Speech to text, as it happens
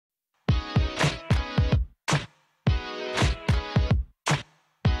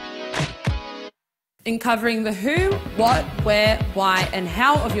In covering the who, what, where, why, and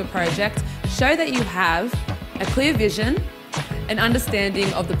how of your project, show that you have a clear vision, an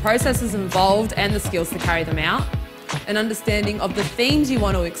understanding of the processes involved and the skills to carry them out, an understanding of the themes you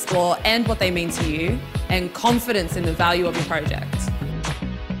want to explore and what they mean to you, and confidence in the value of your project.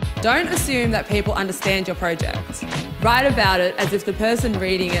 Don't assume that people understand your project. Write about it as if the person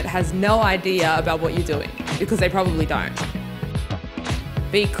reading it has no idea about what you're doing, because they probably don't.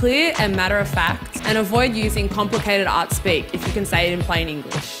 Be clear and matter of fact, and avoid using complicated art speak if you can say it in plain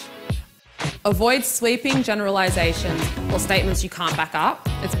English. Avoid sweeping generalizations or statements you can't back up.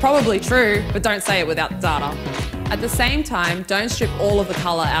 It's probably true, but don't say it without data. At the same time, don't strip all of the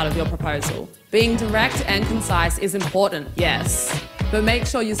colour out of your proposal. Being direct and concise is important, yes, but make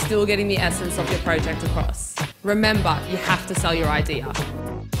sure you're still getting the essence of your project across. Remember, you have to sell your idea.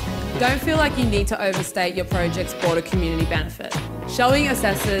 Don't feel like you need to overstate your project's broader community benefit. Showing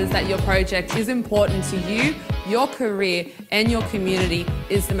assessors that your project is important to you, your career, and your community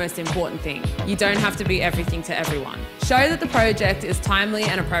is the most important thing. You don't have to be everything to everyone. Show that the project is timely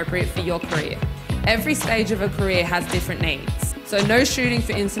and appropriate for your career. Every stage of a career has different needs, so no shooting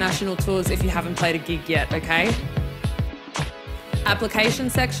for international tours if you haven't played a gig yet, okay? Application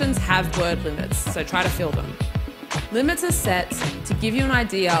sections have word limits, so try to fill them. Limits are set to give you an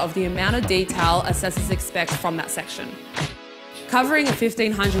idea of the amount of detail assessors expect from that section. Covering a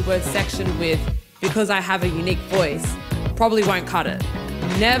 1,500 word section with "because I have a unique voice" probably won't cut it.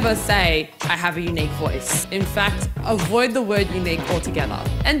 Never say, "I have a unique voice." In fact, avoid the word unique altogether.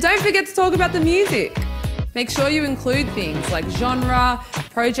 And don't forget to talk about the music. Make sure you include things like genre,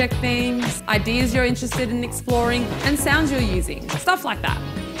 project themes, ideas you're interested in exploring, and sounds you're using. Stuff like that.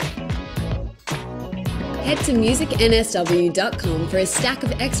 Head to MusicNSW.com for a stack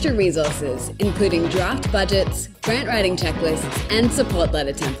of extra resources, including draft budgets, grant writing checklists, and support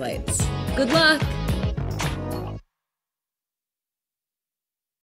letter templates. Good luck!